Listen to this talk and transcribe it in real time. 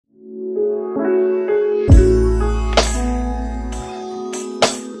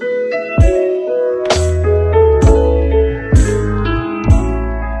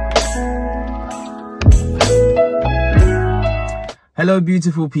Hello,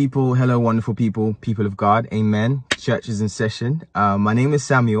 beautiful people. Hello, wonderful people, people of God. Amen. Church is in session. My name is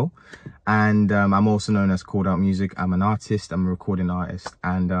Samuel, and I'm also known as CalledOutMusic. I'm an artist. I'm a recording artist.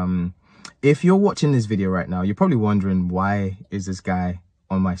 And if you're watching this video right now, you're probably wondering, why is this guy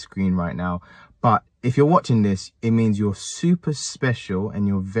on my screen right now? But if you're watching this, it means you're super special and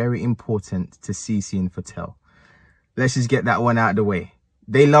you're very important to CC and Fattel. Let's just get that one out of the way.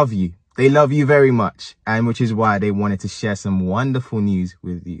 They love you. They love you very much, and which is why they wanted to share some wonderful news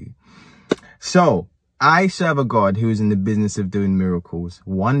with you. So, I serve a God who is in the business of doing miracles.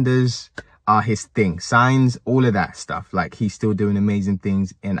 Wonders are his thing. Signs, all of that stuff. Like, he's still doing amazing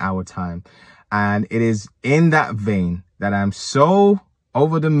things in our time. And it is in that vein that I'm so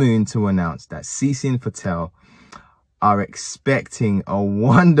over the moon to announce that CC and Fattel are expecting a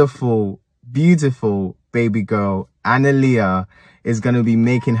wonderful, beautiful baby girl. Analia is going to be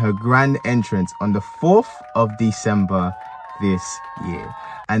making her grand entrance on the 4th of December this year.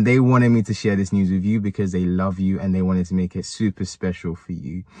 And they wanted me to share this news with you because they love you and they wanted to make it super special for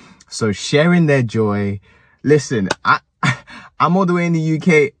you. So sharing their joy. Listen, I'm all the way in the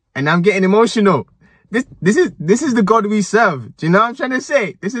UK and I'm getting emotional. This is the God we serve. Do you know what I'm trying to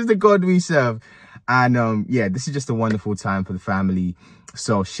say? This is the God we serve. And yeah, this is just a wonderful time for the family.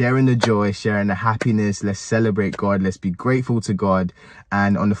 So sharing the joy, sharing the happiness, let's celebrate God. Let's be grateful to God.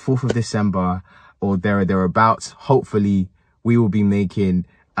 And on the 4th of December or thereabouts, hopefully we will be making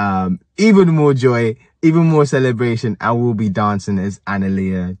even more joy, even more celebration, and we'll be dancing as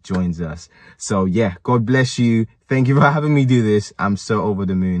Analia joins us. So yeah, God bless you. Thank you for having me do this. I'm so over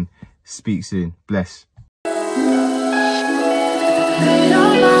the moon. Speak soon. Bless.